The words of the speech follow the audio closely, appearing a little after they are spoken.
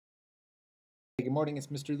Good morning, it's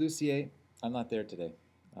Mr. Lucier. I'm not there today.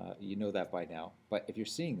 You know that by now. But if you're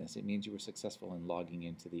seeing this, it means you were successful in logging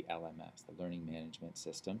into the LMS, the Learning Management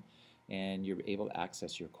System, and you're able to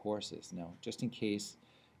access your courses. Now, just in case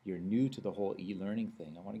you're new to the whole e-learning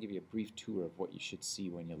thing, I want to give you a brief tour of what you should see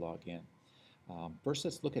when you log in. First,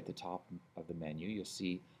 let's look at the top of the menu. You'll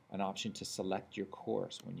see an option to select your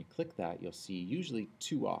course. When you click that, you'll see usually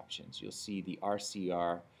two options. You'll see the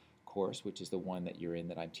RCR course, which is the one that you're in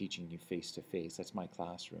that I'm teaching you face-to-face. That's my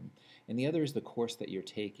classroom. And the other is the course that you're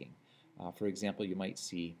taking. For example, you might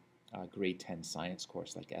see a grade 10 science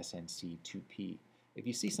course like SNC 2P. If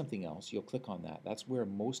you see something else, you'll click on that. That's where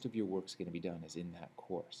most of your work's going to be done, is in that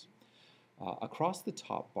course. Across the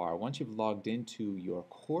top bar, once you've logged into your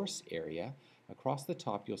course area, across the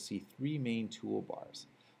top you'll see three main toolbars.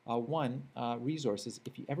 One, resources.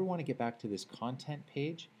 If you ever want to get back to this content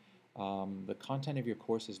page, the content of your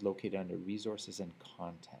course is located under Resources and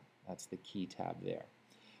Content. That's the key tab there.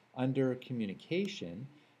 Under Communication,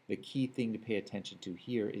 the key thing to pay attention to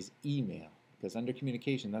here is email, because under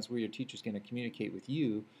Communication, that's where your teacher's going to communicate with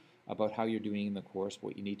you about how you're doing in the course,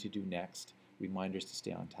 what you need to do next, reminders to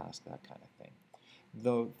stay on task, that kind of thing.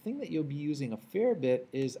 The thing that you'll be using a fair bit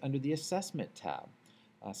is under the Assessment tab,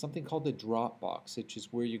 something called the Dropbox, which is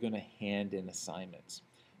where you're going to hand in assignments.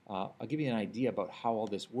 I'll give you an idea about how all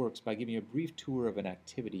this works by giving you a brief tour of an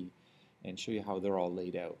activity and show you how they're all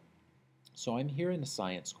laid out. So I'm here in the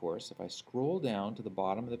science course. If I scroll down to the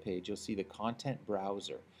bottom of the page, you'll see the content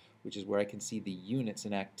browser, which is where I can see the units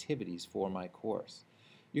and activities for my course.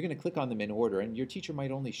 You're going to click on them in order, and your teacher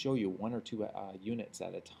might only show you one or two units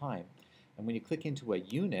at a time. And when you click into a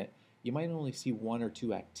unit, you might only see one or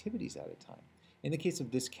two activities at a time. In the case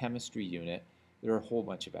of this chemistry unit, there are a whole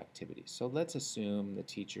bunch of activities. So let's assume the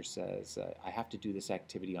teacher says, I have to do this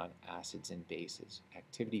activity on acids and bases.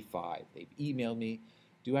 Activity 5. They've emailed me,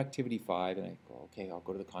 do activity 5, and I go, okay, I'll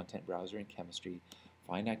go to the content browser in chemistry,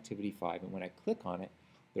 find activity 5, and when I click on it,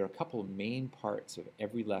 there are a couple of main parts of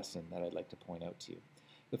every lesson that I'd like to point out to you.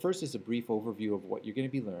 The first is a brief overview of what you're going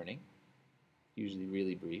to be learning, usually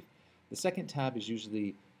really brief. The second tab is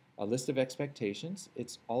usually a list of expectations.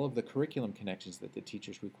 It's all of the curriculum connections that the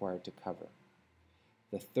teacher's required to cover.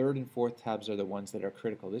 The third and fourth tabs are the ones that are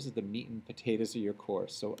critical. This is the meat and potatoes of your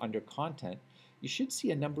course. So under content, you should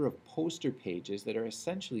see a number of poster pages that are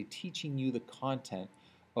essentially teaching you the content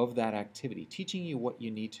of that activity, teaching you what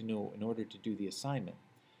you need to know in order to do the assignment.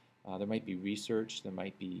 There might be research, there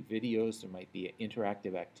might be videos, there might be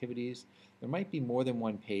interactive activities. There might be more than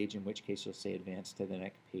one page, in which case you'll say advance to the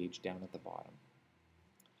next page down at the bottom.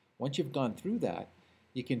 Once you've gone through that,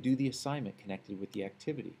 you can do the assignment connected with the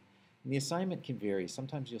activity. And the assignment can vary.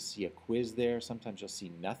 Sometimes you'll see a quiz there, sometimes you'll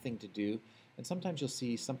see nothing to do, and sometimes you'll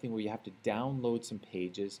see something where you have to download some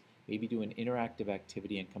pages, maybe do an interactive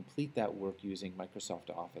activity and complete that work using Microsoft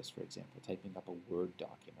Office, for example, typing up a Word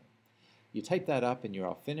document. You type that up and you're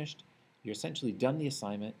all finished. You're essentially done the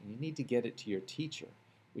assignment and you need to get it to your teacher,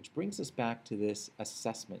 which brings us back to this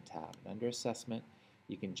Assessment tab. And under Assessment,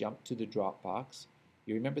 you can jump to the Dropbox.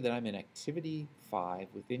 You remember that I'm in Activity 5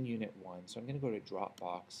 within Unit 1, so I'm going to go to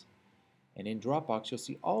Dropbox. And in Dropbox, you'll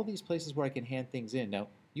see all these places where I can hand things in. Now,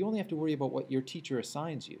 you only have to worry about what your teacher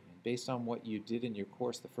assigns you. And based on what you did in your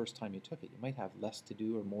course the first time you took it, you might have less to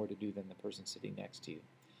do or more to do than the person sitting next to you.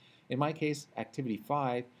 In my case, Activity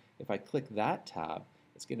 5, if I click that tab,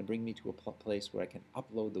 it's going to bring me to a place where I can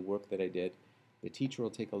upload the work that I did. The teacher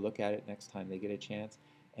will take a look at it next time they get a chance.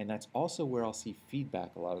 And that's also where I'll see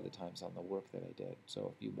feedback a lot of the times on the work that I did.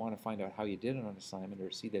 So if you want to find out how you did on an assignment or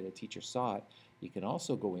see that a teacher saw it, you can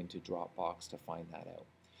also go into Dropbox to find that out.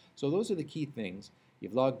 So those are the key things.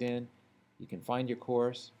 You've logged in, you can find your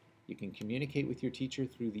course, you can communicate with your teacher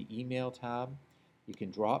through the email tab, you can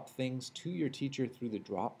drop things to your teacher through the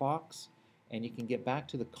Dropbox, and you can get back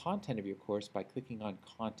to the content of your course by clicking on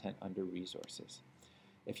Content under Resources.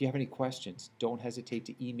 If you have any questions, don't hesitate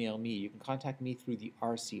to email me. You can contact me through the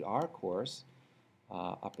RCR course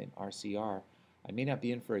up in RCR. I may not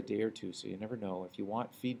be in for a day or two, so you never know. If you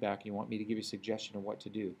want feedback, you want me to give you a suggestion of what to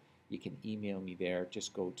do, you can email me there.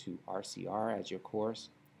 Just go to RCR as your course,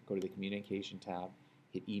 go to the Communication tab,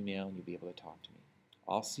 hit email, and you'll be able to talk to me.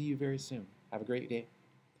 I'll see you very soon. Have a great day.